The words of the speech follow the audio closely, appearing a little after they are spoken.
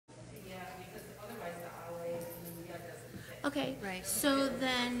Okay. Right. So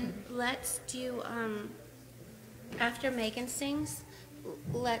then let's do, after Megan sings,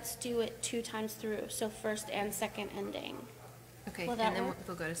 let's do it 2 times through. So first and second ending. Okay, Will and that then work?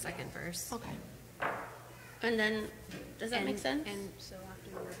 we'll go to second verse. Okay. And then, does that make sense? And so after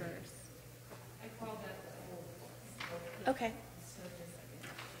the reverse. Okay.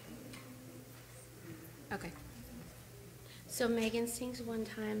 Okay, So Megan sings 1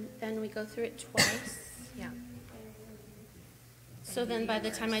 time, then we go through it twice. yeah. So then by the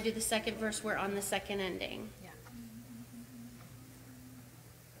time I do the second verse, we're on the second ending. Yeah.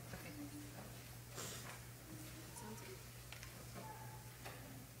 Okay. Sounds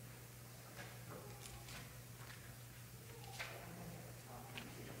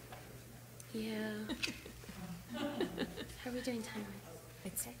good. Yeah. How are we doing time?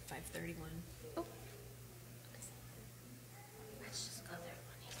 It's 5:31. Oh. Let's just go there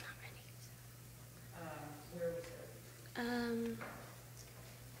when he's not ready.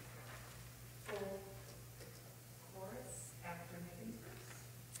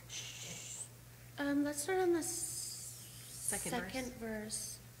 Let's start on the second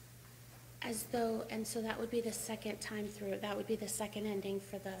verse. As though, and so that would be the second time through. That would be the second ending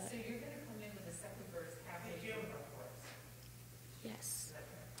for the. So you're going to come in with the second verse after the chorus. Yes.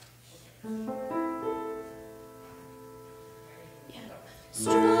 Yeah.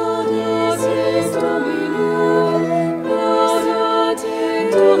 Straudices Domino,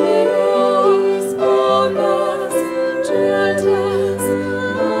 laudate Dominus, bonus, gentes,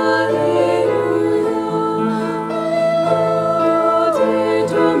 alleluia. Laudate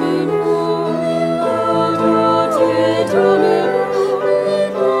Domino, laudate Domino,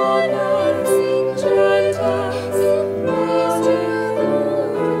 bonus, gentes,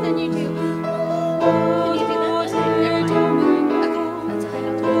 then you do. Can you do that? Okay, that's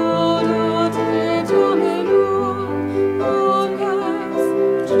fine.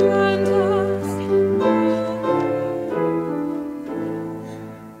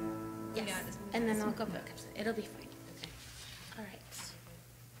 Yes, and then I'll go back. It'll be fine. Okay. All right.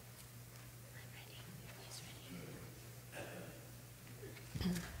 I'm ready. He's ready.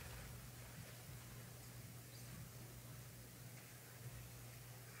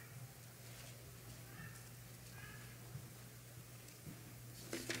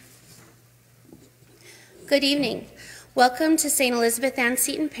 Good evening. Welcome to St. Elizabeth Ann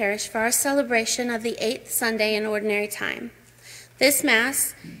Seton Parish for our celebration of the 8th Sunday in Ordinary Time. This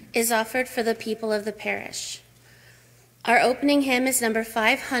Mass is offered for the people of the parish. Our opening hymn is number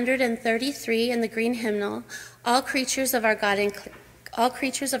 533 in the green hymnal, All Creatures of Our God and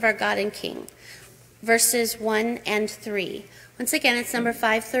King, verses 1 and 3. Once again, it's number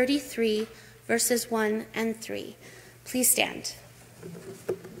 533, verses 1 and 3. Please stand.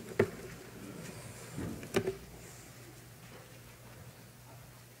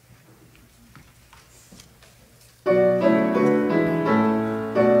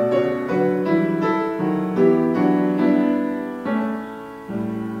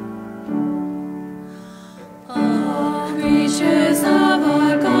 All creatures of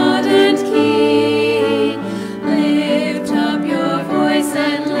our God and King, lift up your voice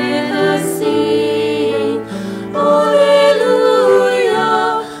and let us sing. Alleluia,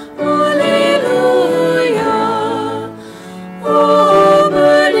 alleluia. O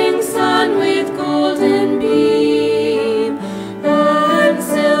burning sun with golden beam, and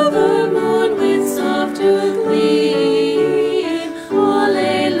silver moon with softer gleam.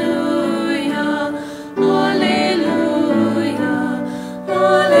 Alleluia, alleluia,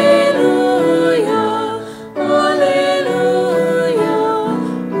 alleluia, alleluia,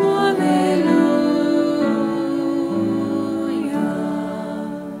 alleluia.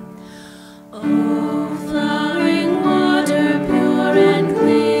 Oh, flowing water pure and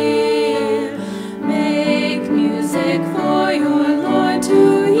clear, make music for your Lord to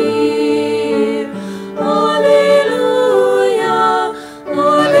hear. Alleluia,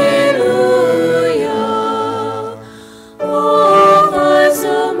 alleluia. Oh, far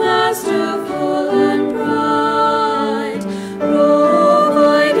so masterful and bright,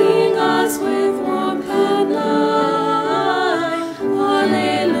 providing us with warmth and light.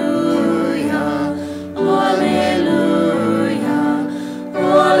 Alleluia, alleluia,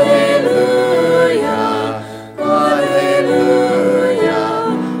 alleluia, alleluia,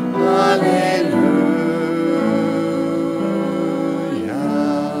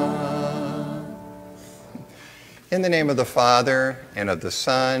 Hallelujah. In the name of the Father, and of the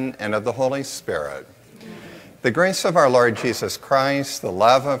Son, and of the Holy Spirit, the grace of our Lord Jesus Christ, the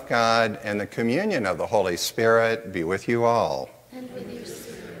love of God, and the communion of the Holy Spirit be with you all. And with your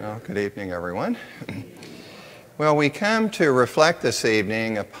spirit. Well, good evening, everyone. Well, we come to reflect this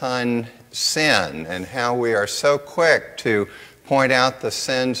evening upon sin and how we are so quick to point out the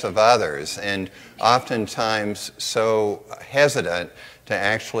sins of others and oftentimes so hesitant to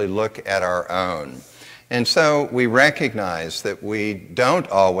actually look at our own. And so we recognize that we don't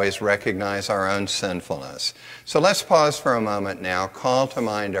always recognize our own sinfulness. So let's pause for a moment now, call to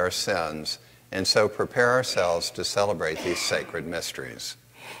mind our sins, and so prepare ourselves to celebrate these sacred mysteries.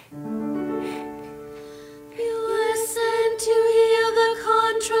 You listen to heal the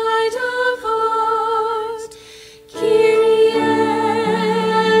contrite of heart. Kyrie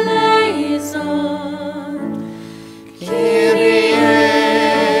eleison. Kyrie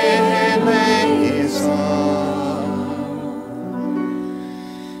eleison.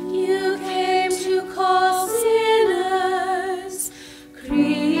 You came to call sinners.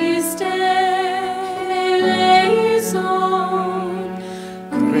 Christe eleison.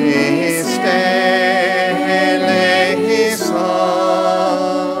 Christe eleison.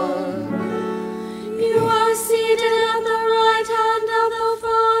 You are seated at the right hand of the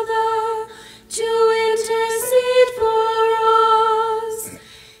Father to intercede for us.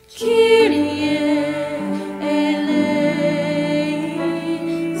 Kyrie eleison.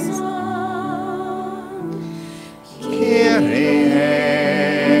 Kyrie eleison.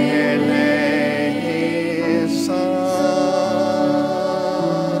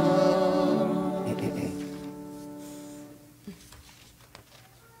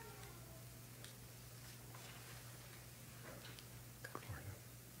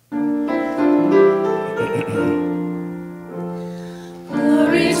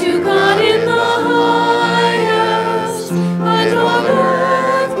 Glory to God in the highest, and on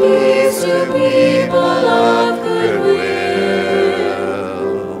earth peace to people of good will.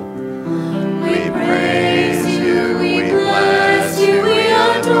 We praise you, we bless you, we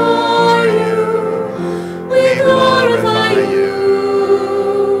adore you, we glorify you.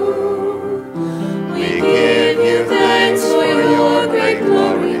 We give you thanks for your great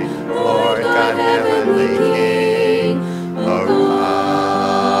glory, Lord God, heavenly King, O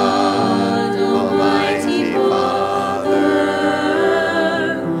God, Almighty Father.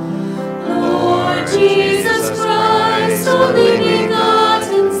 Lord Jesus Christ, only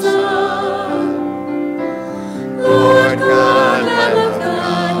begotten Son, Lord God, Lamb of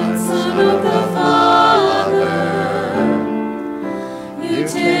God, and Son of the Father, you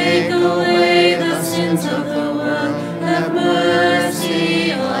take away the sins of the world, have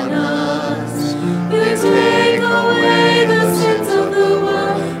mercy on us. You take away the sins of the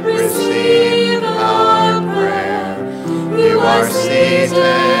world, receive our prayer. You are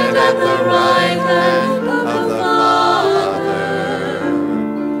seated at the right hand of the Father.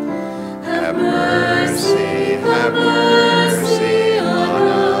 Have mercy on us.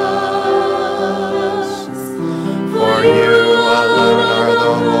 For you alone are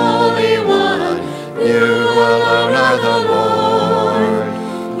the Holy One, you alone are the Lord,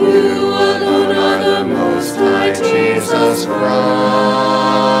 you alone are the Most High Jesus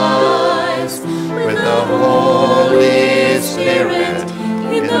Christ, with the Holy Spirit,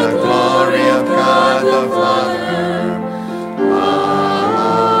 in the glory of God the Father.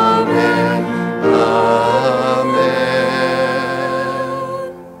 Amen. Amen.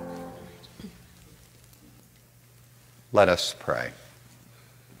 Let us pray.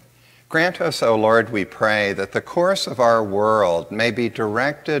 Grant us, O Lord, we pray, that the course of our world may be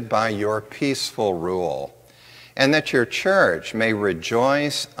directed by your peaceful rule, and that your church may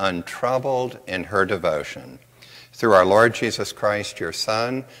rejoice untroubled in her devotion. Through our Lord Jesus Christ, your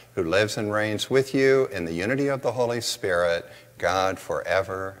Son, who lives and reigns with you in the unity of the Holy Spirit, God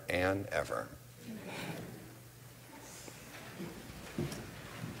forever and ever.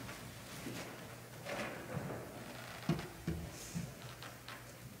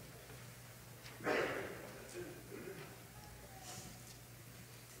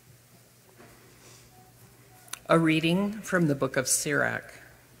 A reading from the book of Sirach.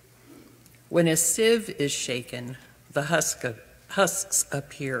 When a sieve is shaken, the husks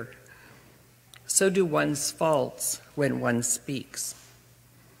appear. So do one's faults when one speaks.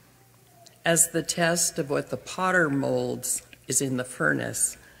 As the test of what the potter molds is in the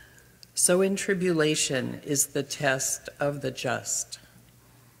furnace, so in tribulation is the test of the just.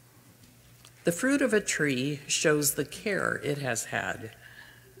 The fruit of a tree shows the care it has had.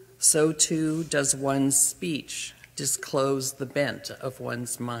 So too does one's speech disclose the bent of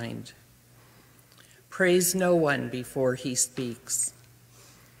one's mind. Praise no one before he speaks,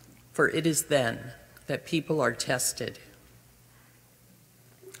 for it is then that people are tested.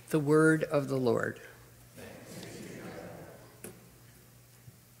 The word of the Lord.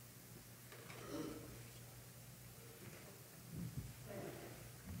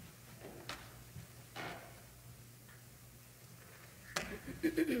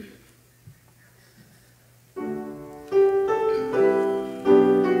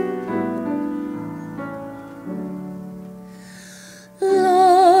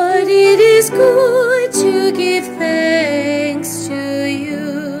 Lord, it is good to give thanks to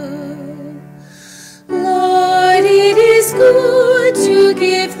you. Lord, it is good to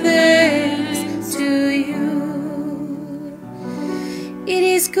give thanks to you. It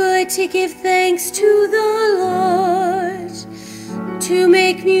is good to give thanks to the Lord, to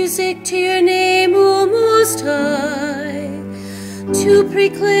make music to your name, O Most High, to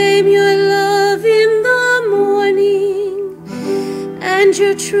proclaim your love in the morning and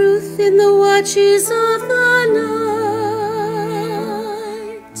your truth in the watches of the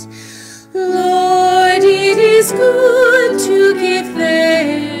night. Lord, it is good to give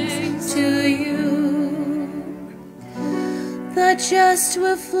thanks to you. The just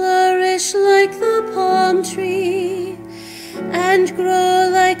will flourish like the palm tree and grow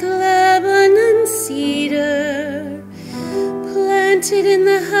like Lebanon cedar, planted in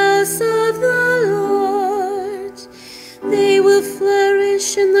the house of the Lord. They will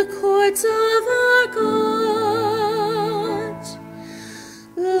flourish in the courts of our God.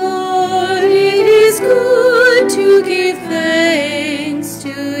 Lord, it is good to give thanks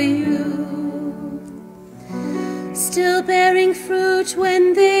to you. Still bearing fruit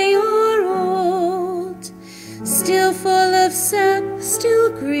when they are old, still full of sap,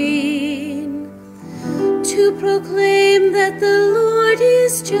 still green, to proclaim that the Lord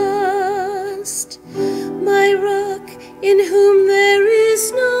is just, my rock in whom there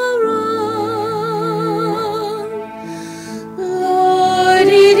is no wrong. Lord,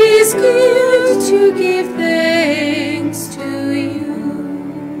 it is good to give thanks to you.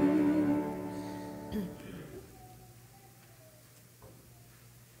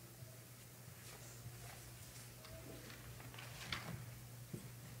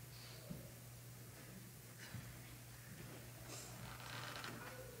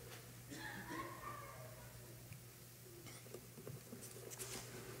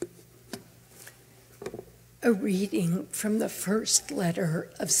 A reading from the first letter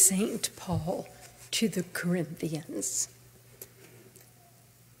of St. Paul to the Corinthians.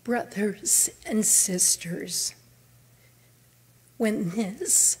 Brothers and sisters, when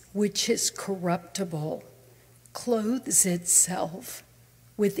this which is corruptible clothes itself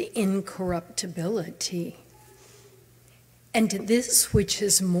with incorruptibility, and this which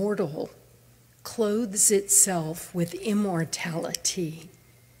is mortal clothes itself with immortality,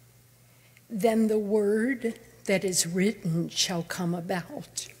 then the word that is written shall come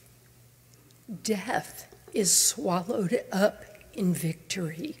about. Death is swallowed up in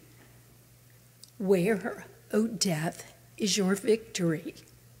victory. Where, O death, is your victory?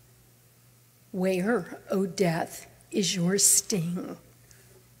 Where, O death, is your sting?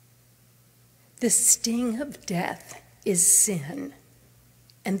 The sting of death is sin,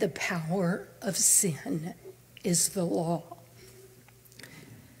 and the power of sin is the law.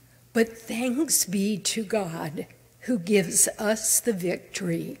 But thanks be to God, who gives us the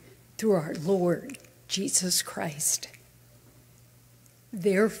victory through our Lord Jesus Christ.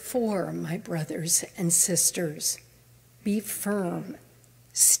 Therefore, my brothers and sisters, be firm,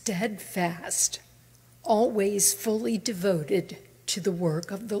 steadfast, always fully devoted to the work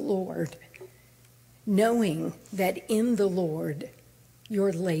of the Lord, knowing that in the Lord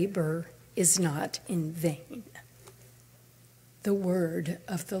your labor is not in vain. The word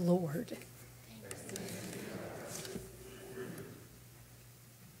of the Lord.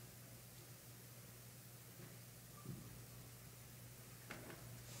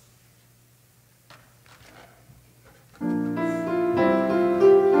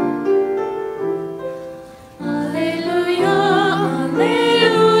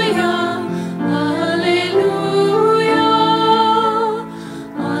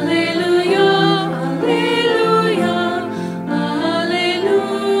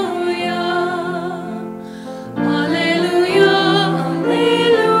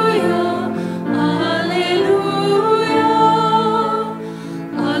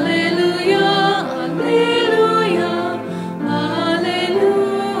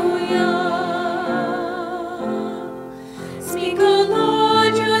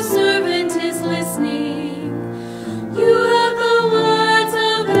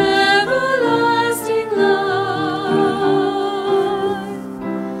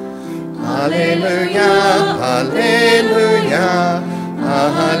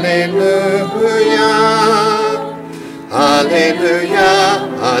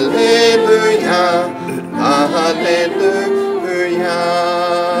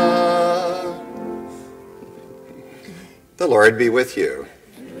 The Lord be with you.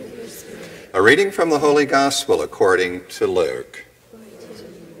 A reading from the Holy Gospel according to Luke.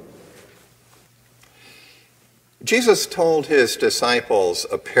 Jesus told his disciples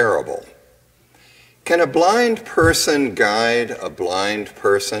a parable. Can a blind person guide a blind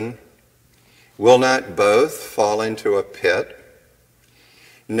person? Will not both fall into a pit?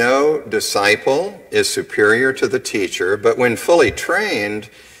 No disciple is superior to the teacher, but when fully trained,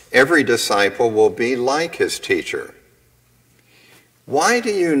 every disciple will be like his teacher. Why do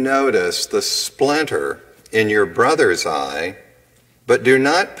you notice the splinter in your brother's eye, but do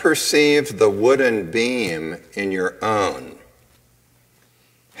not perceive the wooden beam in your own?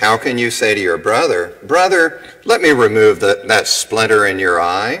 How can you say to your brother, "Brother, let me remove that splinter in your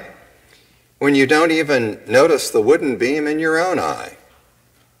eye," when you don't even notice the wooden beam in your own eye?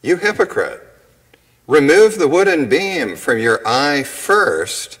 You hypocrite! Remove the wooden beam from your eye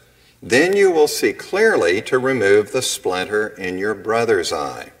first, then you will see clearly to remove the splinter in your brother's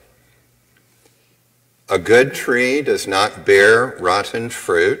eye. A good tree does not bear rotten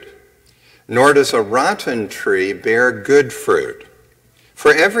fruit, nor does a rotten tree bear good fruit.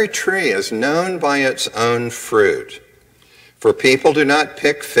 For every tree is known by its own fruit. For people do not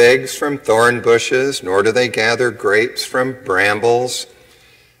pick figs from thorn bushes, nor do they gather grapes from brambles.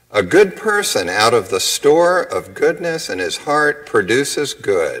 A good person out of the store of goodness in his heart produces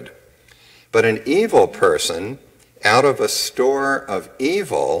good, but an evil person out of a store of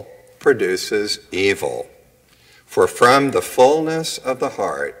evil produces evil. For from the fullness of the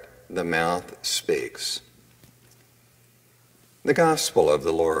heart the mouth speaks. The Gospel of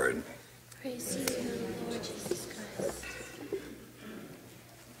the Lord. Praise you, Lord Jesus Christ.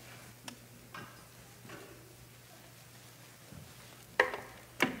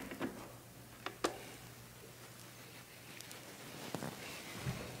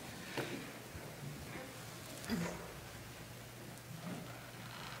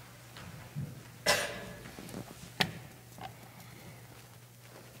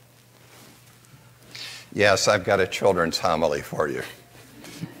 Yes, I've got a children's homily for you.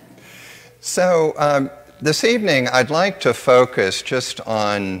 So this evening, I'd like to focus just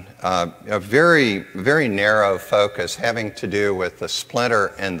on a very, very narrow focus having to do with the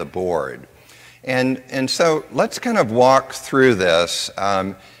splinter and the board. And so let's kind of walk through this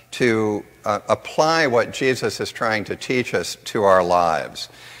to apply what Jesus is trying to teach us to our lives.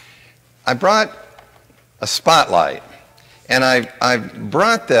 I brought a spotlight. And I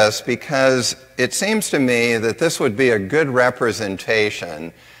brought this because it seems to me that this would be a good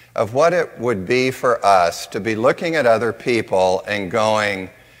representation of what it would be for us to be looking at other people and going,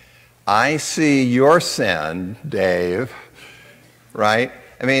 "I see your sin, Dave," right?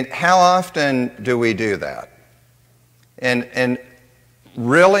 I mean, how often do we do that? And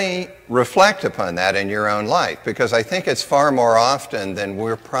really reflect upon that in your own life, because I think it's far more often than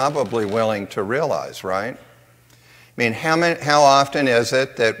we're probably willing to realize, right? I mean, how often is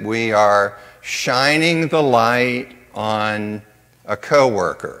it that we are shining the light on a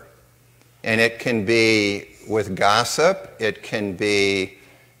coworker? And it can be with gossip, it can be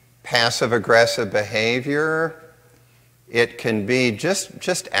passive-aggressive behavior, it can be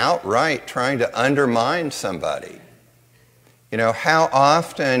just outright trying to undermine somebody. You know, how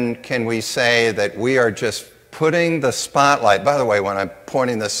often can we say that we are just putting the spotlight? By the way, when I'm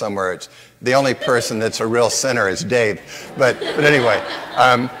pointing this somewhere, it's the only person that's a real sinner is Dave. But anyway,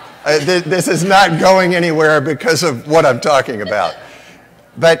 this is not going anywhere because of what I'm talking about.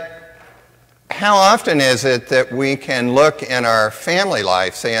 But how often is it that we can look in our family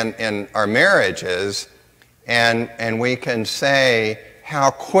life, say in our marriages, and we can say how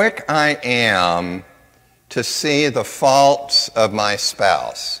quick I am to see the faults of my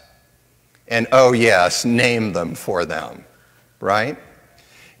spouse. And oh yes, name them for them, right?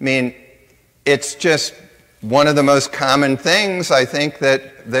 I mean, it's just one of the most common things, I think, that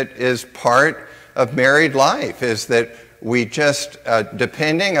is part of married life, is that we just,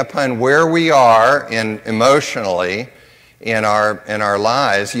 depending upon where we are emotionally in our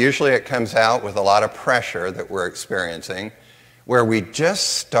lives, usually it comes out with a lot of pressure that we're experiencing, where we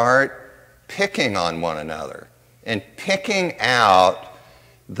just start picking on one another and picking out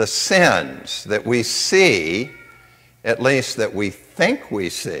the sins that we see, at least that we think we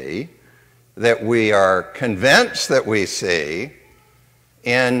see, that we are convinced that we see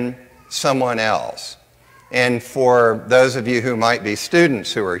in someone else. And for those of you who might be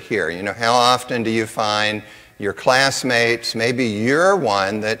students who are here, you know, how often do you find your classmates, maybe you're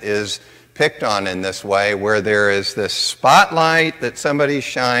one that is picked on in this way, where there is this spotlight that somebody's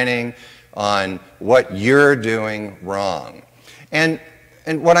shining on what you're doing wrong. And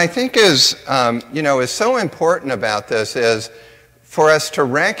what I think is, is so important about this is for us to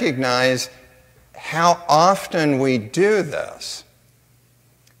recognize how often we do this.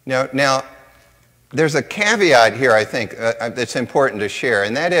 Now, there's a caveat here, I think, that's important to share,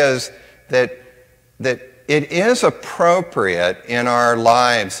 and that is that it is appropriate in our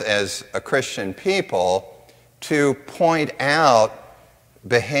lives as a Christian people to point out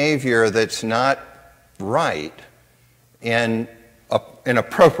behavior that's not right in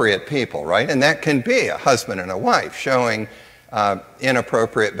appropriate people, right? And that can be a husband and a wife showing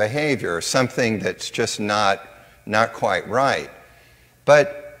inappropriate behavior, something that's just not quite right.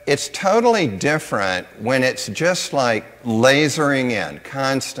 But it's totally different when it's just like lasering in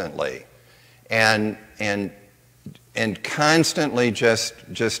constantly and constantly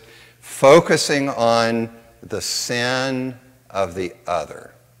just focusing on the sin of the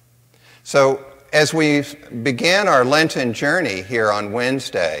other. So as we began our Lenten journey here on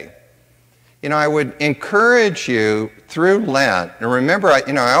Wednesday, I would encourage you through Lent, and remember,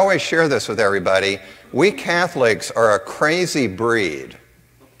 I always share this with everybody, we Catholics are a crazy breed.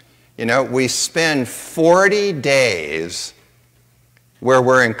 We spend 40 days where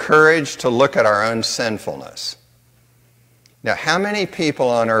we're encouraged to look at our own sinfulness. Now, how many people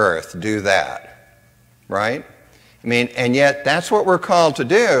on earth do that, right? And yet that's what we're called to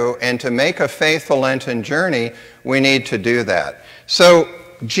do, and to make a faithful Lenten journey, we need to do that. So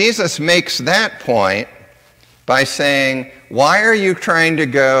Jesus makes that point by saying, why are you trying to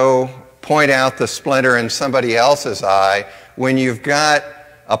go point out the splinter in somebody else's eye when you've got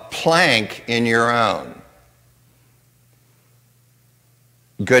a plank in your own?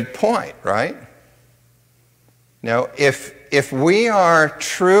 Good point, right? Now, if we are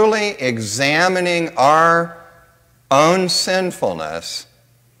truly examining our own sinfulness,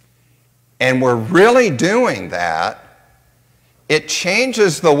 and we're really doing that, it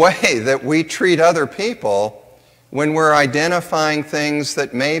changes the way that we treat other people when we're identifying things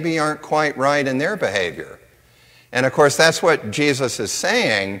that maybe aren't quite right in their behavior. And of course, that's what Jesus is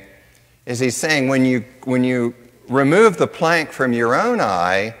saying, is he's saying when you remove the plank from your own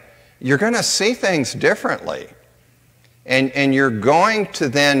eye, you're going to see things differently. And you're going to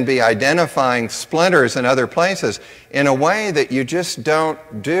then be identifying splinters in other places in a way that you just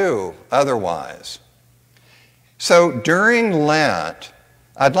don't do otherwise. So during Lent,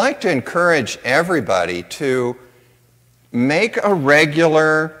 I'd like to encourage everybody to make a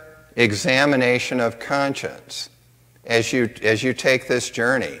regular examination of conscience as you take this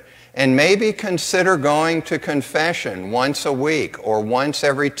journey. And maybe consider going to confession once a week or once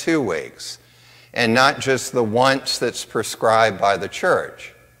every 2 weeks, and not just the once that's prescribed by the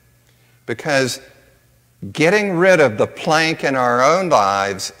church. Because getting rid of the plank in our own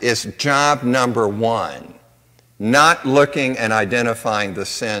lives is job number one, not looking and identifying the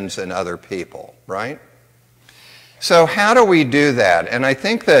sins in other people, right? So how do we do that? And I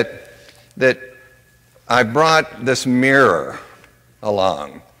think that I brought this mirror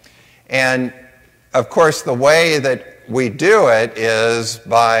along. And of course, the way that we do it is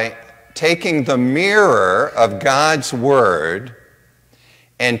by taking the mirror of God's Word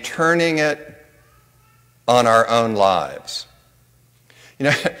and turning it on our own lives.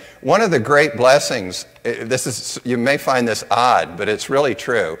 One of the great blessings, you may find this odd, but it's really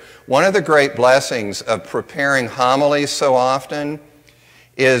true. One of the great blessings of preparing homilies so often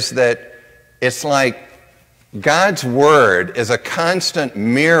is that it's like God's Word is a constant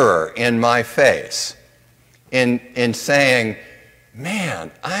mirror in my face in saying, man,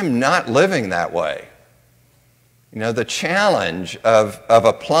 I'm not living that way. The challenge of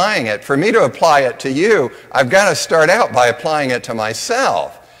applying it, for me to apply it to you, I've got to start out by applying it to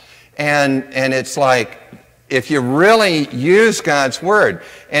myself. And it's like, if you really use God's Word,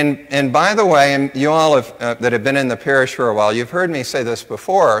 and by the way, and you all that have been in the parish for a while, you've heard me say this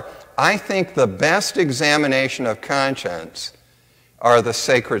before, I think the best examination of conscience are the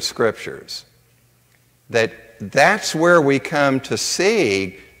sacred scriptures. That's where we come to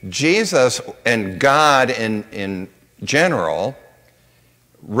see Jesus and God in general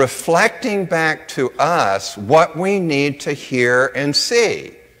reflecting back to us what we need to hear and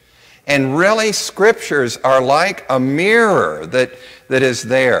see. And really, scriptures are like a mirror that is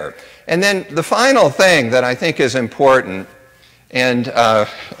there. And then the final thing that I think is important, and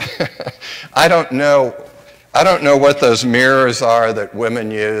I don't know what those mirrors are that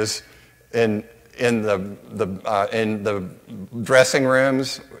women use in the dressing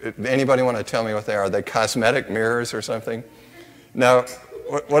rooms. Anybody want to tell me what they are? Are they cosmetic mirrors or something? No.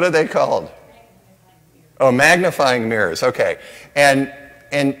 What are they called? Oh, magnifying mirrors. Okay. And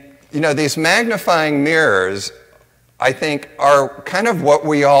these magnifying mirrors, I think, are kind of what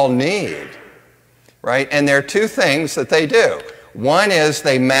we all need, right? And there are two things that they do. One is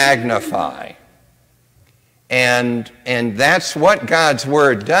they magnify, And that's what God's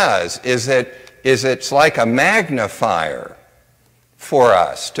Word does, is it's like a magnifier for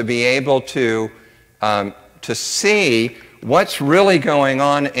us to be able to see what's really going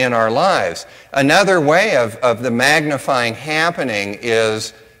on in our lives. Another way of the magnifying happening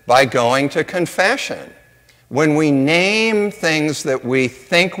is by going to confession. When we name things that we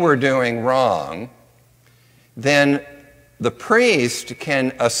think we're doing wrong, then the priest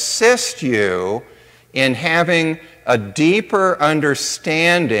can assist you in having a deeper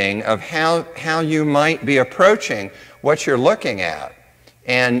understanding of how you might be approaching what you're looking at.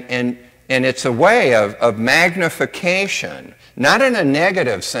 And it's a way of magnification, not in a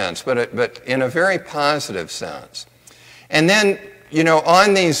negative sense, but in a very positive sense. And then, you know,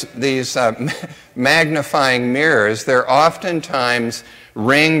 on these magnifying mirrors, they're oftentimes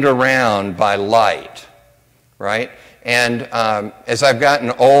ringed around by light, right? And as I've gotten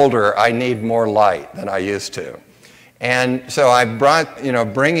older, I need more light than I used to. And so I brought, you know,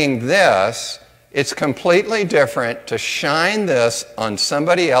 bringing this, it's completely different to shine this on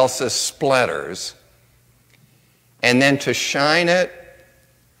somebody else's splinters and then to shine it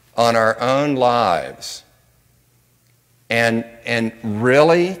on our own lives and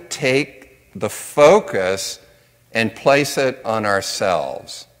really take the focus and place it on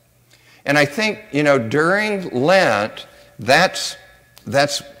ourselves. And I think, you know, during Lent, that's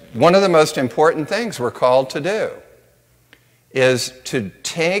one of the most important things we're called to do, is to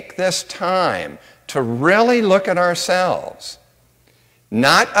take this time to really look at ourselves,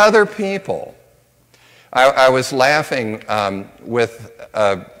 not other people. I was laughing with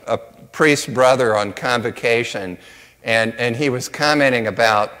a priest brother on convocation, and he was commenting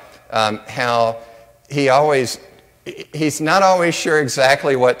about how he's not always sure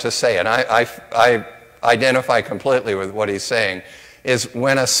exactly what to say, and I identify completely with what he's saying, is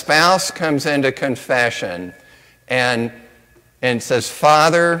when a spouse comes into confession and says,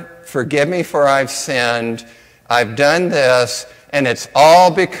 "Father, forgive me for I've sinned, I've done this, and it's all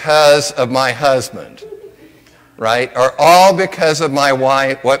because of my husband," right? Or all because of my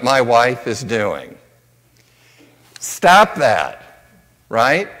wife, what my wife is doing. Stop that,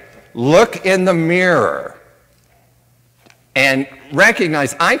 right? Look in the mirror and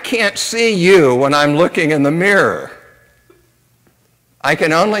recognize, I can't see you when I'm looking in the mirror. I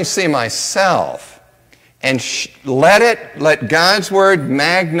can only see myself. And let God's Word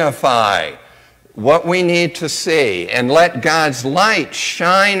magnify what we need to see, and let God's light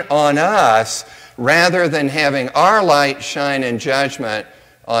shine on us rather than having our light shine in judgment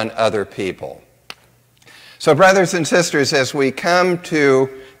on other people. So brothers and sisters, as we come to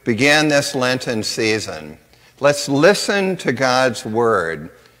begin this Lenten season, let's listen to God's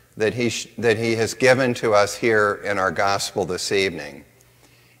Word that He has given to us here in our gospel this evening.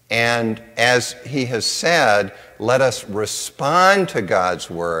 And as He has said, let us respond to God's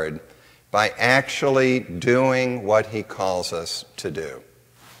Word by actually doing what He calls us to do.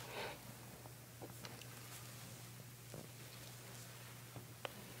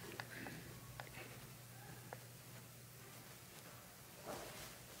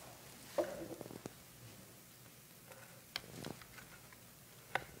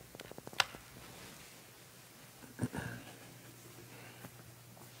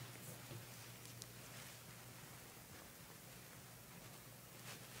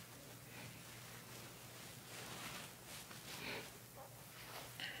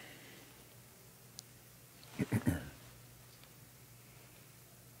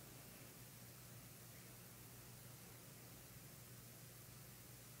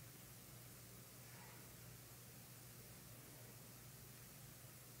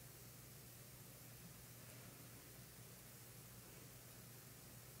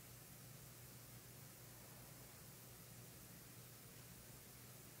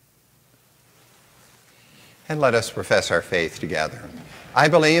 And let us profess our faith together. I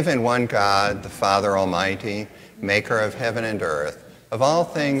believe in one God, the Father Almighty, maker of heaven and earth, of all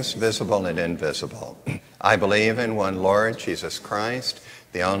things visible and invisible. I believe in one Lord Jesus Christ,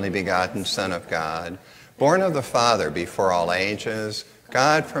 the only begotten Son of God, born of the Father before all ages,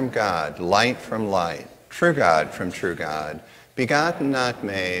 God from God, light from light, true God from true God, begotten, not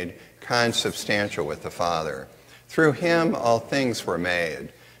made, consubstantial with the Father. Through him all things were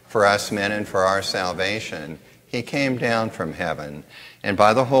made. For us men and for our salvation, he came down from heaven, and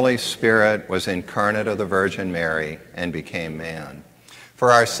by the Holy Spirit was incarnate of the Virgin Mary and became man.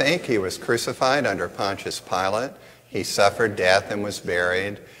 For our sake he was crucified under Pontius Pilate. He suffered death and was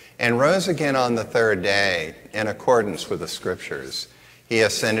buried, and rose again on the third day in accordance with the Scriptures. He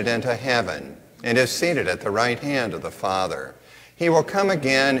ascended into heaven and is seated at the right hand of the Father. He will come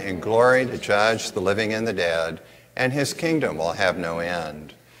again in glory to judge the living and the dead, and his kingdom will have no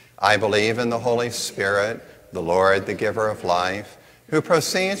end. I believe in the Holy Spirit, the Lord, the giver of life, who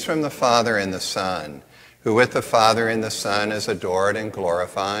proceeds from the Father and the Son, who with the Father and the Son is adored and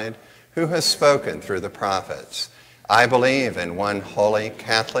glorified, who has spoken through the prophets. I believe in one holy,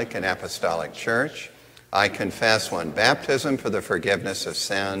 Catholic, and Apostolic Church. I confess one baptism for the forgiveness of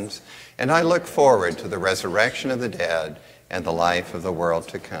sins, and I look forward to the resurrection of the dead and the life of the world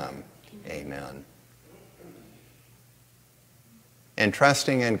to come. Amen. And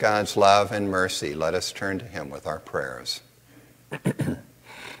trusting in God's love and mercy, let us turn to him with our prayers.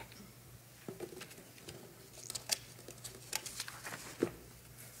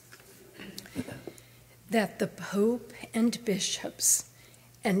 That the Pope and bishops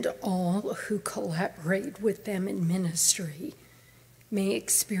and all who collaborate with them in ministry may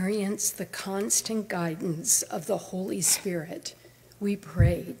experience the constant guidance of the Holy Spirit, we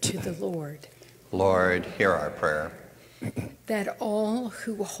pray to the Lord. Lord, hear our prayer. That all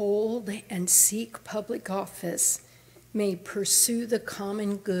who hold and seek public office may pursue the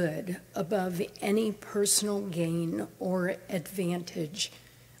common good above any personal gain or advantage,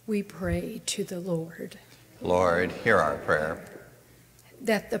 we pray to the Lord. Lord, hear our prayer.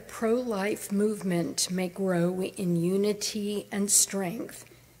 That the pro-life movement may grow in unity and strength,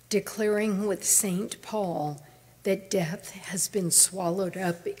 declaring with St. Paul that death has been swallowed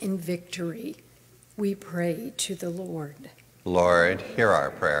up in victory, we pray to the Lord. Lord, hear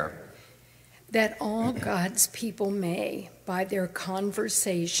our prayer. That all God's people may, by their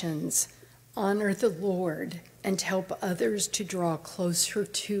conversations, honor the Lord and help others to draw closer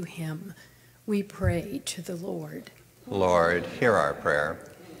to him, we pray to the Lord. Lord, hear our prayer.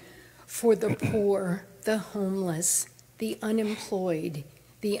 For the poor, the homeless, the unemployed,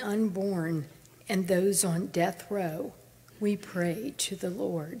 the unborn, and those on death row, we pray to the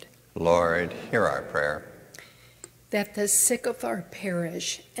Lord. Lord, hear our prayer. That the sick of our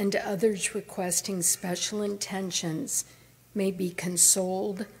parish and others requesting special intentions may be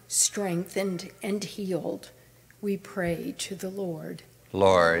consoled, strengthened, and healed, we pray to the Lord.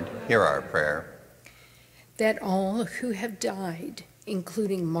 Lord, hear our prayer. That all who have died,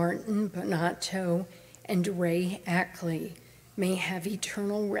 including Martin Bonato and Ray Ackley, may have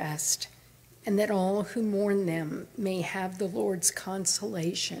eternal rest, and that all who mourn them may have the Lord's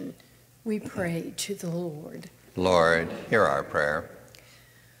consolation, we pray to the Lord. Lord, hear our prayer.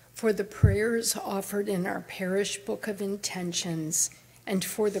 For the prayers offered in our parish book of intentions, and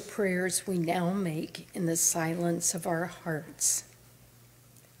for the prayers we now make in the silence of our hearts,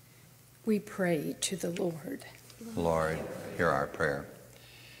 we pray to the Lord. Lord, hear our prayer.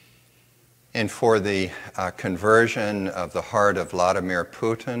 And for the conversion of the heart of Vladimir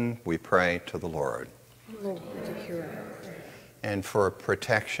Putin, we pray to the Lord. Lord, hear our prayer. And for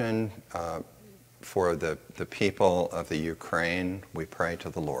protection for the people of the Ukraine, we pray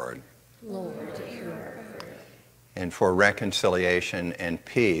to the Lord. Lord, hear our prayer. And for reconciliation and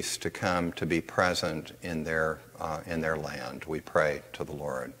peace to come to be present in their land, we pray to the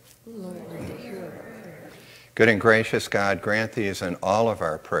Lord. Lord, hear our prayer. Good and gracious God, grant these and all of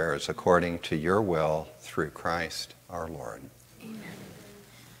our prayers according to your will through Christ our Lord. Amen.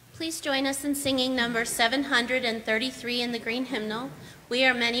 Please join us in singing number 733 in the green hymnal, We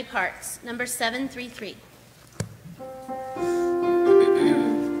Are Many Parts, number 733.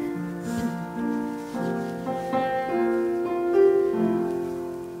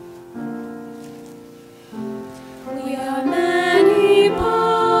 We are many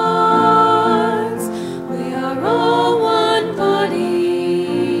parts, we are all one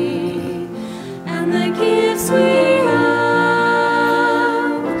body, and the gifts we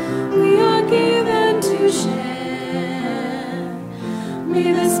have, we are given to share.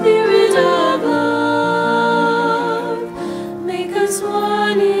 May the Spirit of love make us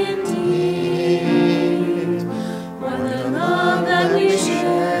one indeed. One the love that we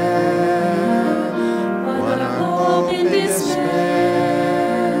share, one the hope in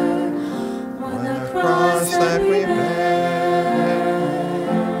despair, one the cross that we bear.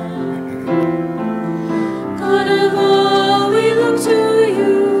 God of all, we look to you.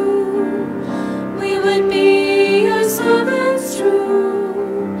 We would be your servants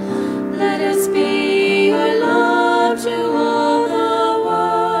true. Let us be your love to all the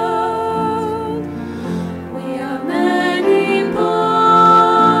world.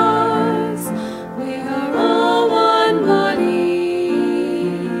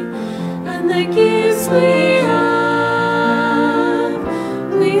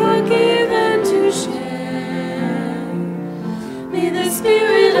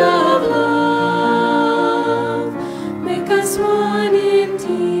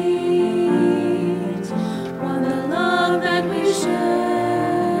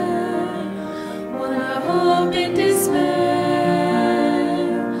 hope in despair,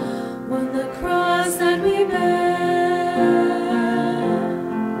 when the cross that we bear.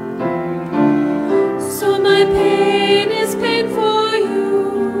 So my pain is pain for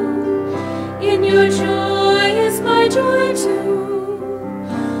you, in your joy is my joy too.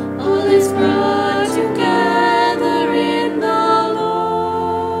 All is brought together in the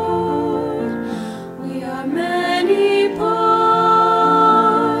Lord. We are many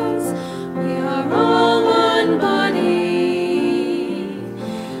parts, we are all one body,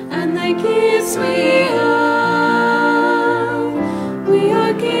 and the gifts we have, we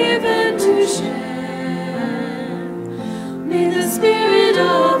are given to share. May the Spirit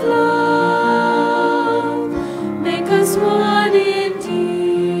of love make us one indeed,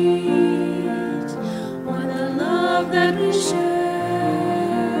 one the love that we share,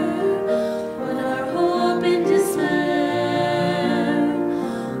 one our hope in despair,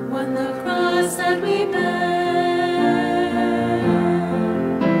 one the cross that we bear.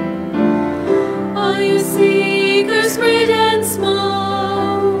 All you seekers, great and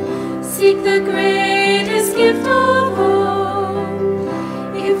small, seek the greatest gift of all.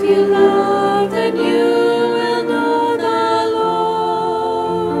 If you love, then you will know the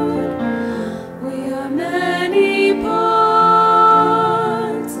Lord. We are many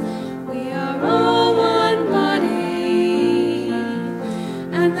parts, we are all one body,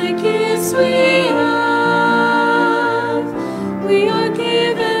 and the gifts we have, we are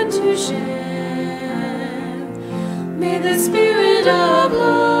given to share. May the Spirit of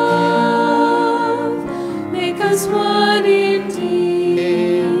love make us one indeed,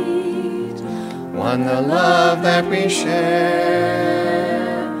 One the love that we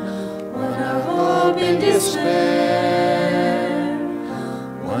share, one our hope in despair,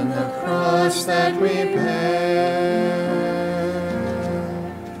 one the cross that we bear.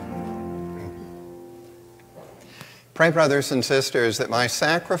 Pray, brothers and sisters, that my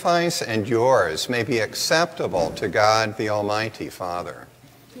sacrifice and yours may be acceptable to God the Almighty Father.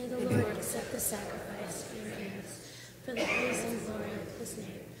 May the Lord accept the sacrifice of your hands for the praise and glory of his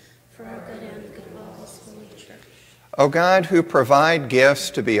name, for our good and the good of all his holy church. O God, who provide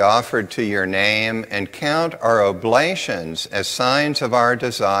gifts to be offered to your name and count our oblations as signs of our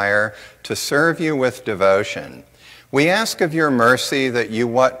desire to serve you with devotion, we ask of your mercy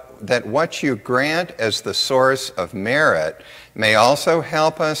that what you grant as the source of merit may also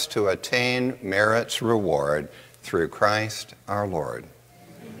help us to attain merit's reward through Christ our Lord.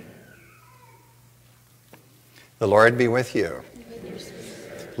 The Lord be with you.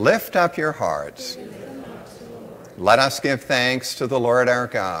 Lift up your hearts. Let us give thanks to the Lord our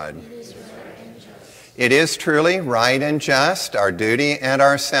God. It is truly right and just, our duty and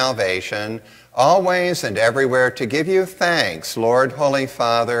our salvation, always and everywhere to give you thanks, Lord, Holy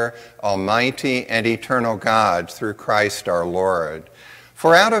Father, Almighty and eternal God, through Christ our Lord.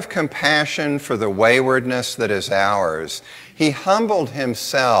 For out of compassion for the waywardness that is ours, he humbled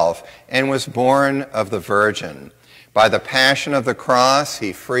himself and was born of the Virgin. By the passion of the cross,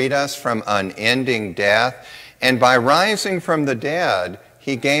 he freed us from unending death, and by rising from the dead,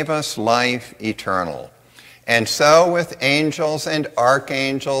 he gave us life eternal. And so with angels and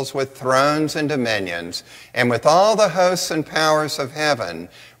archangels, with thrones and dominions, and with all the hosts and powers of heaven,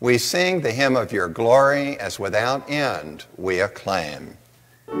 we sing the hymn of your glory as without end we acclaim.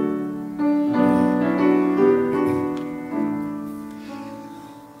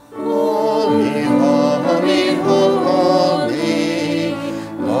 Holy, holy, holy,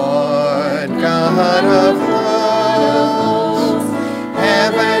 Lord God of hosts,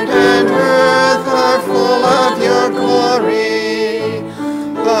 heaven and earth are full of your glory.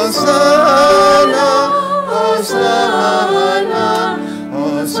 Hosanna, Hosanna,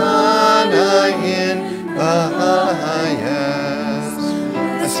 Hosanna in the highest.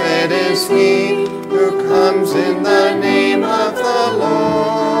 Blessed is he who comes in the name of the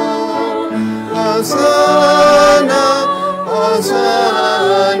Lord. Hosanna,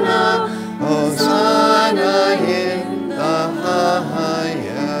 Hosanna, Hosanna in the highest.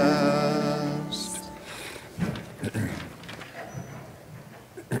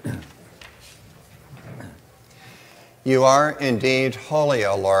 You are indeed holy,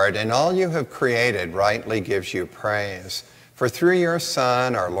 O Lord, and all you have created rightly gives you praise. For through your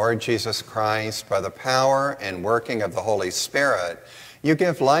Son, our Lord Jesus Christ, by the power and working of the Holy Spirit, you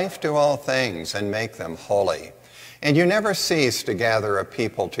give life to all things and make them holy. And you never cease to gather a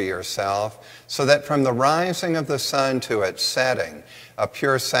people to yourself, so that from the rising of the sun to its setting, a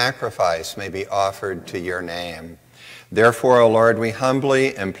pure sacrifice may be offered to your name. Therefore, O Lord, we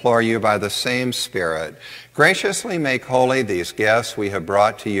humbly implore you by the same Spirit, graciously make holy these gifts we have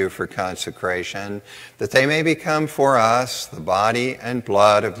brought to you for consecration, that they may become for us the body and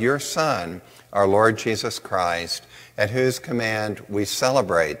blood of your Son, our Lord Jesus Christ, at whose command we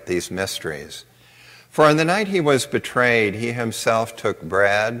celebrate these mysteries. For on the night he was betrayed, he himself took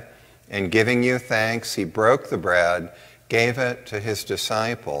bread, and giving you thanks, he broke the bread, gave it to his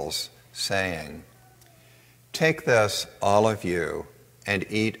disciples, saying, "Take this, all of you, and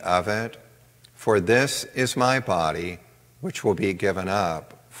eat of it, for this is my body, which will be given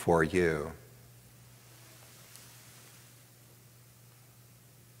up for you."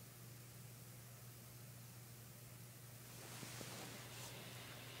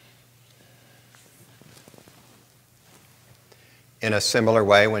 In a similar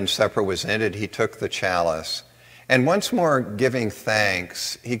way, when supper was ended, he took the chalice, and once more giving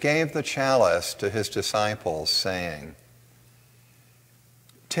thanks, he gave the chalice to his disciples, saying,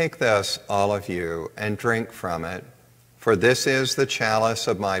 "Take this, all of you, and drink from it, for this is the chalice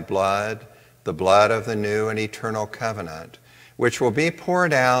of my blood, the blood of the new and eternal covenant, which will be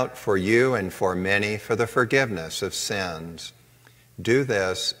poured out for you and for many for the forgiveness of sins. Do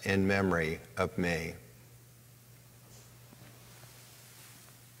this in memory of me."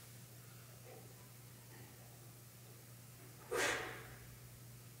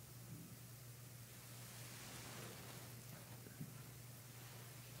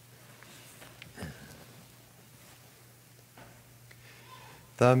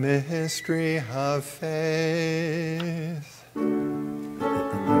 The mystery of faith. We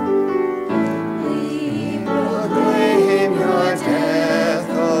proclaim your death,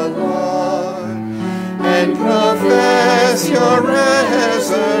 O Lord, and profess your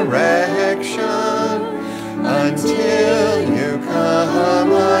resurrection until you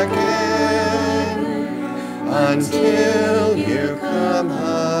come again, until you come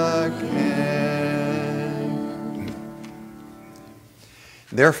again.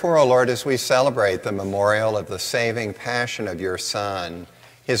 Therefore, O Lord, as we celebrate the memorial of the saving passion of your Son,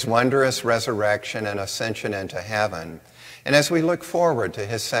 his wondrous resurrection and ascension into heaven, and as we look forward to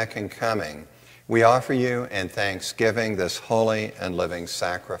his second coming, we offer you in thanksgiving this holy and living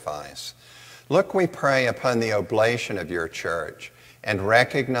sacrifice. Look, we pray, upon the oblation of your church, and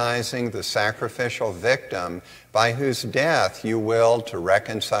recognizing the sacrificial victim by whose death you willed to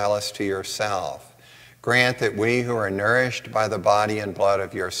reconcile us to yourself. Grant that we who are nourished by the body and blood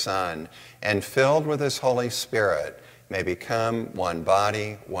of your Son and filled with his Holy Spirit may become one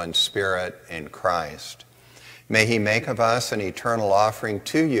body, one spirit in Christ. May he make of us an eternal offering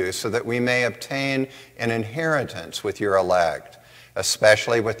to you so that we may obtain an inheritance with your elect,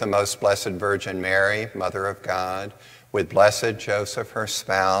 especially with the most blessed Virgin Mary, Mother of God, with blessed Joseph, her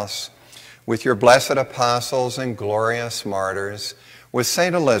spouse, with your blessed apostles and glorious martyrs, with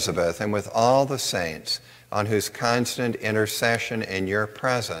Saint Elizabeth and with all the saints on whose constant intercession in your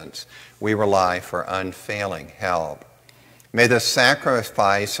presence we rely for unfailing help. May the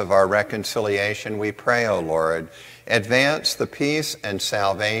sacrifice of our reconciliation, we pray, O Lord, advance the peace and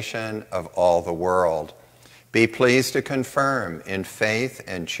salvation of all the world. Be pleased to confirm in faith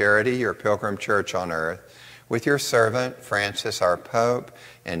and charity your pilgrim church on earth, with your servant Francis our Pope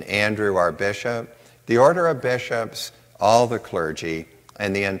and Andrew our Bishop, the order of bishops, all the clergy,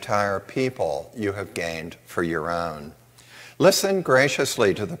 and the entire people you have gained for your own. Listen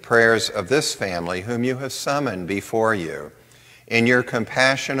graciously to the prayers of this family whom you have summoned before you. In your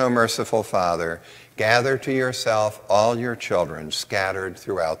compassion, O merciful Father, gather to yourself all your children scattered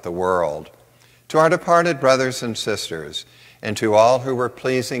throughout the world. To our departed brothers and sisters, and to all who were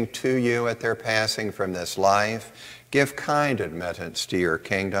pleasing to you at their passing from this life, give kind admittance to your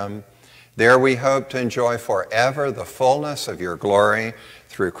kingdom. There we hope to enjoy forever the fullness of your glory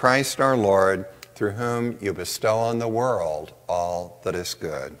through Christ our Lord, through whom you bestow on the world all that is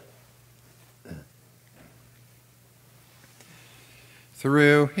good.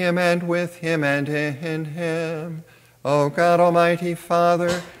 Through him and with him and in him, O God Almighty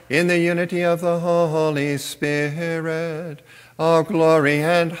Father, in the unity of the Holy Spirit, all glory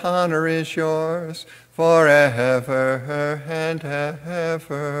and honor is yours forever and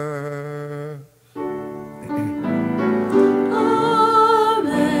ever. Amen,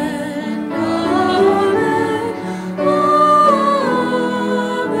 amen, amen.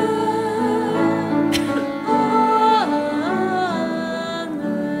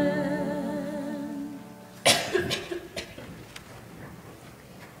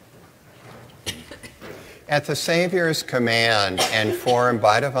 At the Savior's command and formed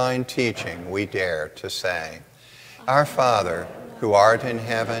by divine teaching, we dare to say, Our Father, who art in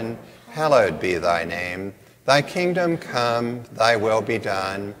heaven, hallowed be thy name. Thy kingdom come, thy will be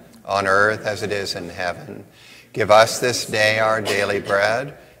done, on earth as it is in heaven. Give us this day our daily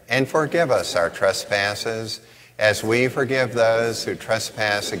bread, and forgive us our trespasses, as we forgive those who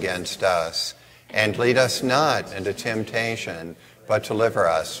trespass against us. And lead us not into temptation, but deliver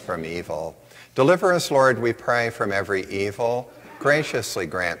us from evil. Deliver us, Lord, we pray, from every evil. Graciously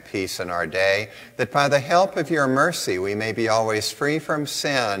grant peace in our day, that by the help of your mercy we may be always free from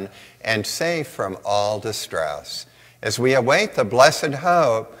sin and safe from all distress, as we await the blessed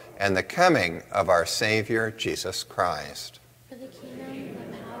hope and the coming of our Savior, Jesus Christ. For the kingdom,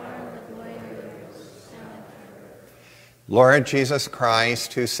 the power, and the glory are yours, now and forever. Lord Jesus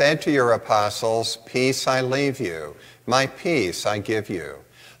Christ, who said to your apostles, "Peace I leave you, my peace I give you,"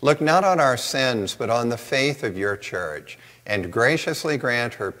 look not on our sins, but on the faith of your church, and graciously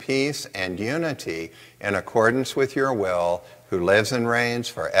grant her peace and unity in accordance with your will, who lives and reigns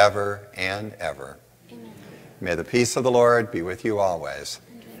forever and ever. Amen. May the peace of the Lord be with you always.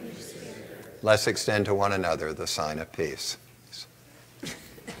 And with your spirit. Let's extend to one another the sign of peace.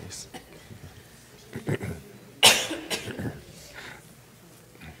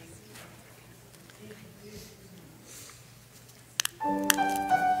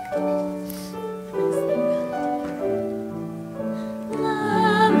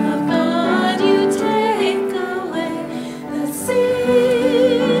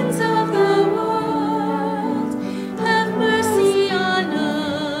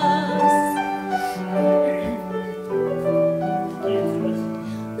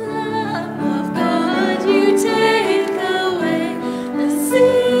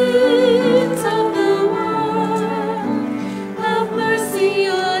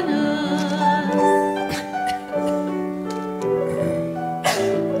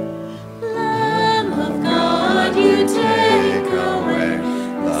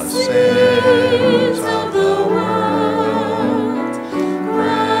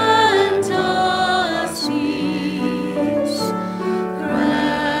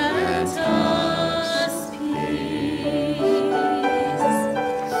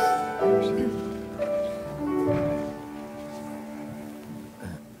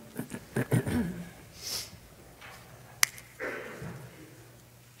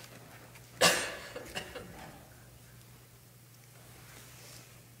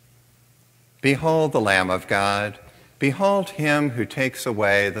 Behold the Lamb of God. Behold him who takes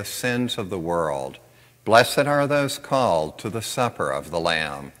away the sins of the world. Blessed are those called to the supper of the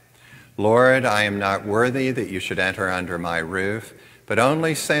Lamb. Lord, I am not worthy that you should enter under my roof, but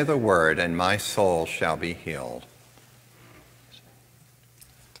only say the word, and my soul shall be healed.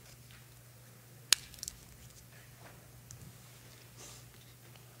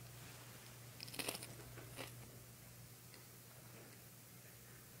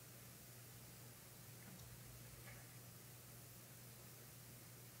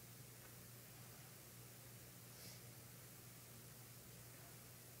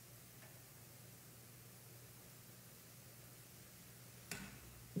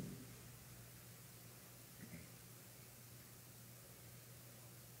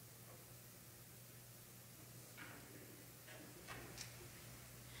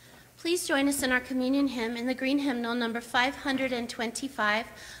 Please join us in our communion hymn in the green hymnal number 525,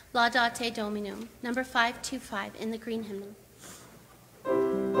 Laudate Dominum, number 525 in the green hymnal.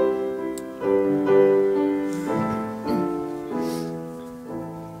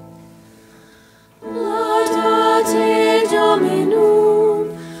 Laudate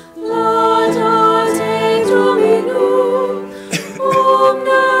Dominum, laudate Dominum,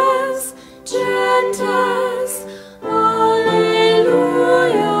 omnes gentes, alleluia.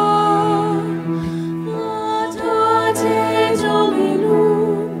 Laudate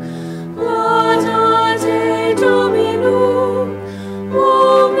Dominum, laudate Dominum.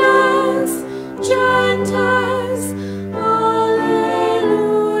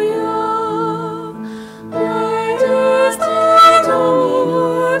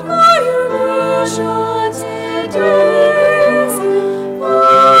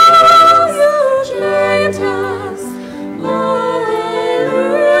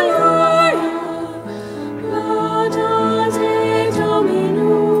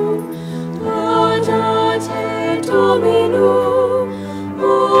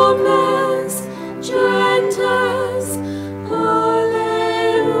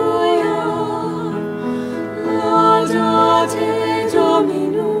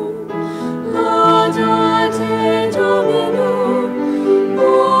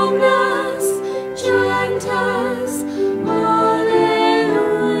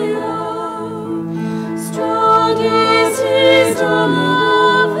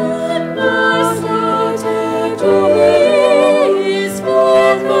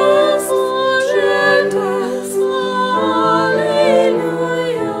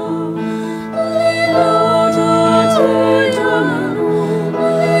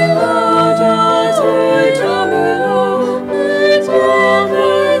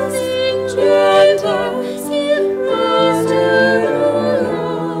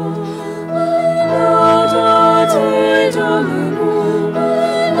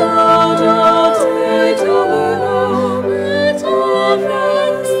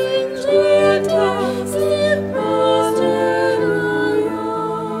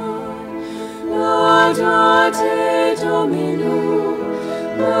 Laudate Domino,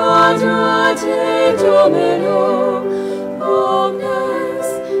 laudate Domino, omnes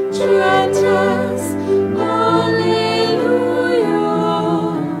gentes, alleluia.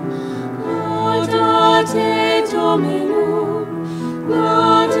 Laudate Domino,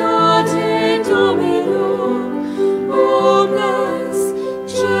 laudate Domino, omnes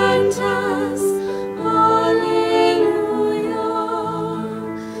gentes, alleluia.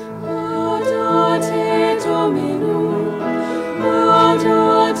 Laudate Domino,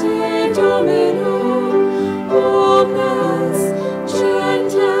 laudate Domino, omnes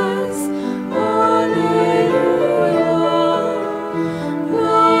gentes, alleluia.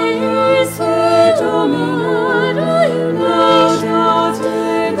 Laudate Domino, laudate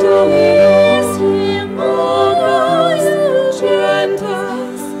Domino, omnes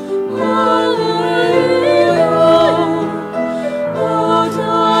gentes, alleluia.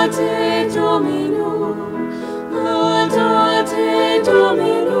 Laudate Domino, laudate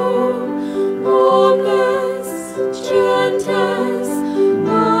Domino, omnes gentes,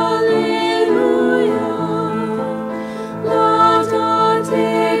 alleluia. Laudate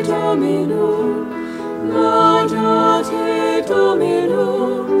Domino, laudate Domino,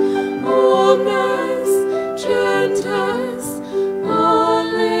 omnes gentes,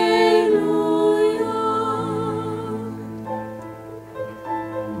 alleluia.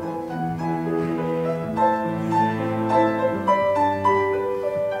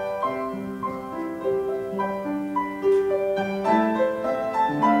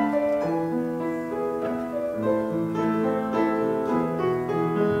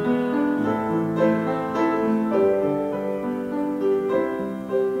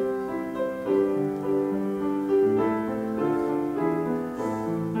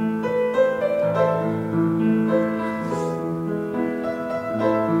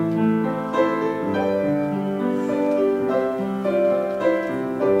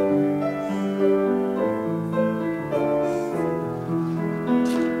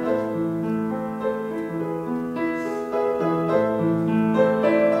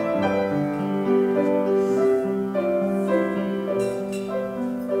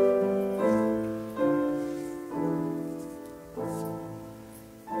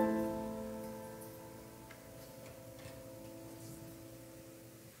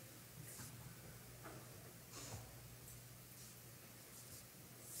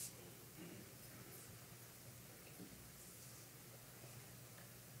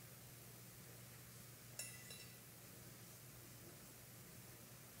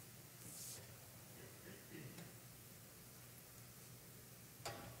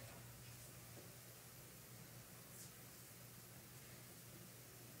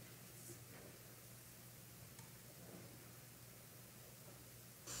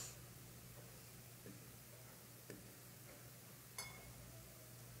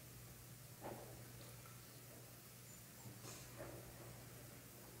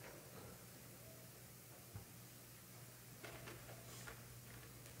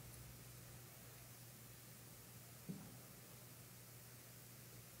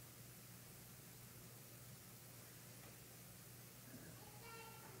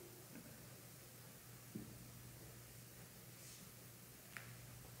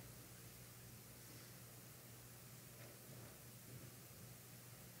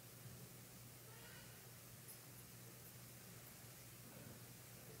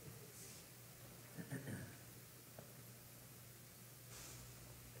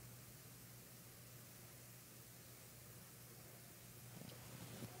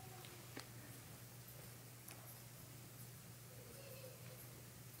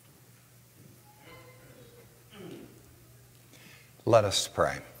 Let us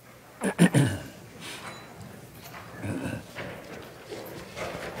pray.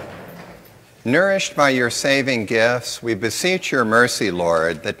 Nourished by your saving gifts, we beseech your mercy,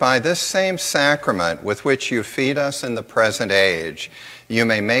 Lord, that by this same sacrament with which you feed us in the present age, you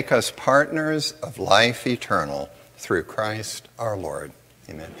may make us partners of life eternal through Christ our Lord.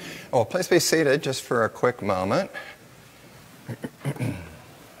 Amen. Oh, please be seated just for a quick moment.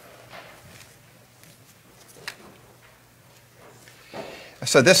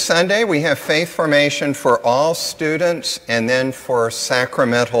 So this Sunday we have faith formation for all students and then for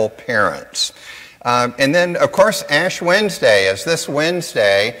sacramental parents. And then, of course, Ash Wednesday is this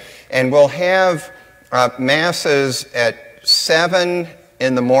Wednesday, and we'll have masses at 7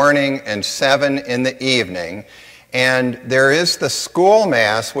 in the morning and 7 in the evening. And there is the school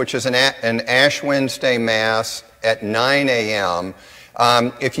mass, which is an Ash Wednesday mass at 9 a.m.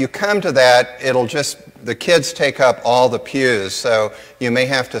 If you come to that, the kids take up all the pews, so you may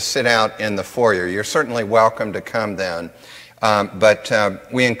have to sit out in the foyer. You're certainly welcome to come then. But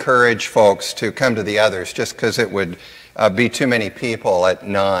we encourage folks to come to the others just because it would be too many people at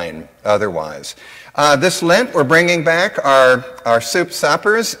 9 otherwise. This Lent, we're bringing back our soup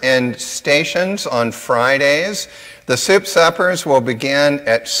suppers and stations on Fridays. The soup suppers will begin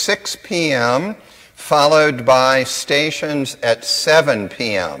at 6 p.m., followed by stations at 7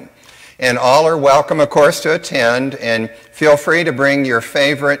 p.m. And all are welcome, of course, to attend, and feel free to bring your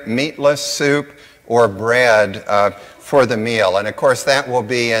favorite meatless soup or bread for the meal. And of course, that will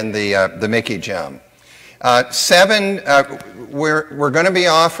be in the Mickey Gym. 7, we're going to be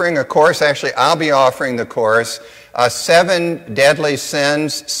offering a course. Actually, I'll be offering the course, 7 Deadly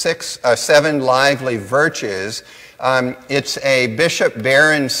Sins, 7 Lively Virtues. It's a Bishop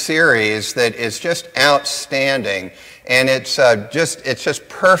Barron series that is just outstanding, and it's just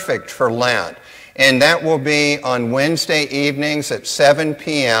perfect for Lent. And that will be on Wednesday evenings at 7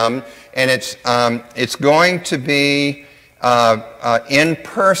 p.m. And it's going to be in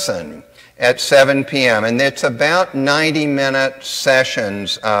person at 7 p.m. And it's about 90-minute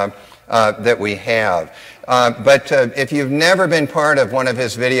sessions that we have. But if you've never been part of one of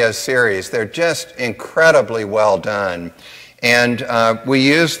his video series, they're just incredibly well done. And we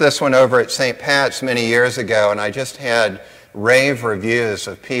used this one over at St. Pat's many years ago, and I just had rave reviews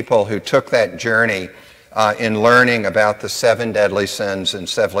of people who took that journey in learning about the 7 deadly sins and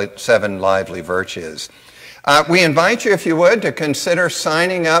 7 lively virtues. We invite you, if you would, to consider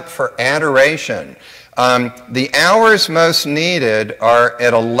signing up for adoration. The hours most needed are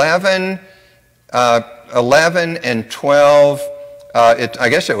at 11 and 12. I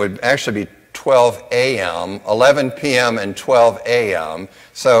guess it would actually be 12 a.m., 11 p.m. and 12 a.m.,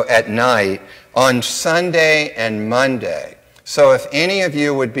 so at night, on Sunday and Monday. So if any of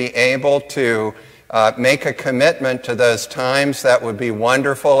you would be able to make a commitment to those times, that would be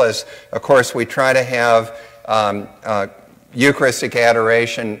wonderful, as, of course, we try to have Eucharistic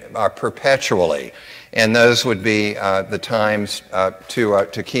adoration perpetually. And those would be the times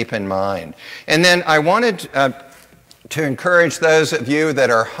to keep in mind. And then I wanted to encourage those of you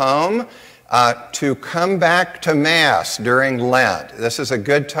that are home to come back to Mass during Lent. This is a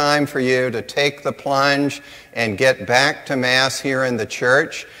good time for you to take the plunge and get back to Mass here in the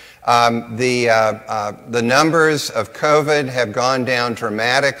church. The numbers of COVID have gone down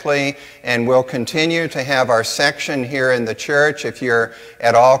dramatically, and we'll continue to have our section here in the church. If you're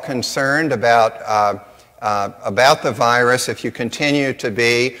at all concerned about the virus, if you continue to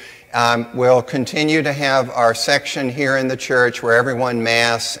be, we'll continue to have our section here in the church where everyone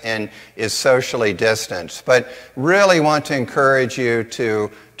Mass and is socially distanced. But really want to encourage you to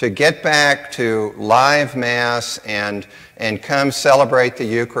get back to live Mass and come celebrate the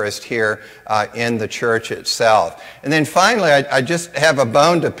Eucharist here in the church itself. And then finally, I just have a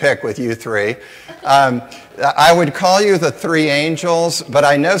bone to pick with you three. I would call you the 3 angels, but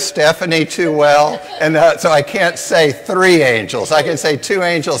I know Stephanie too well, and so I can't say 3 angels. I can say 2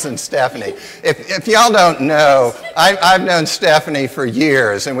 angels and Stephanie. If y'all don't know, I've known Stephanie for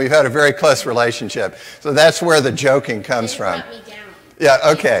years, and we've had a very close relationship. So that's where the joking comes from. Yeah,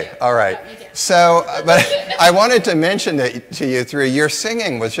 okay, all right. So, but I wanted to mention to you three, your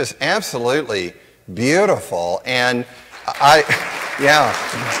singing was just absolutely beautiful, and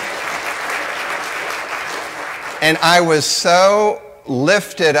and I was so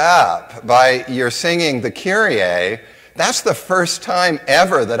lifted up by your singing the Kyrie. That's the first time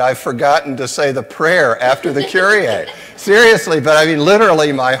ever that I've forgotten to say the prayer after the Kyrie. Seriously, but I mean,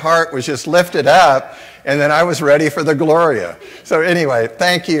 literally, my heart was just lifted up, and then I was ready for the Gloria. So anyway,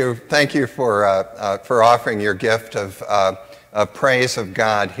 thank you for offering your gift of praise of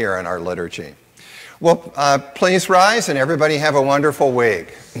God here in our liturgy. Well, please rise, and everybody have a wonderful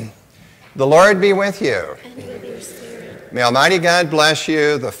week. The Lord be with you. And with your spirit. May Almighty God bless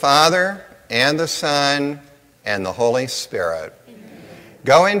you, the Father, and the Son, and the Holy Spirit. Amen.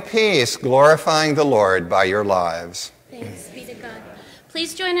 Go in peace, glorifying the Lord by your lives. Thanks be to God.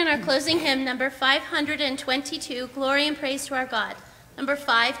 Please join in our closing hymn, number 522, Glory and Praise to Our God. Number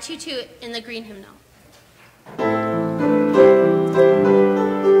 522 in the green hymnal.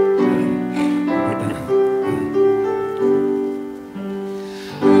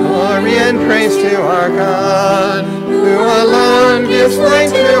 Glory and praise to our God, who alone gives light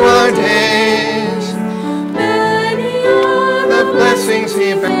to our days. Many are The blessings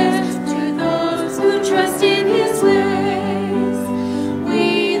he brings.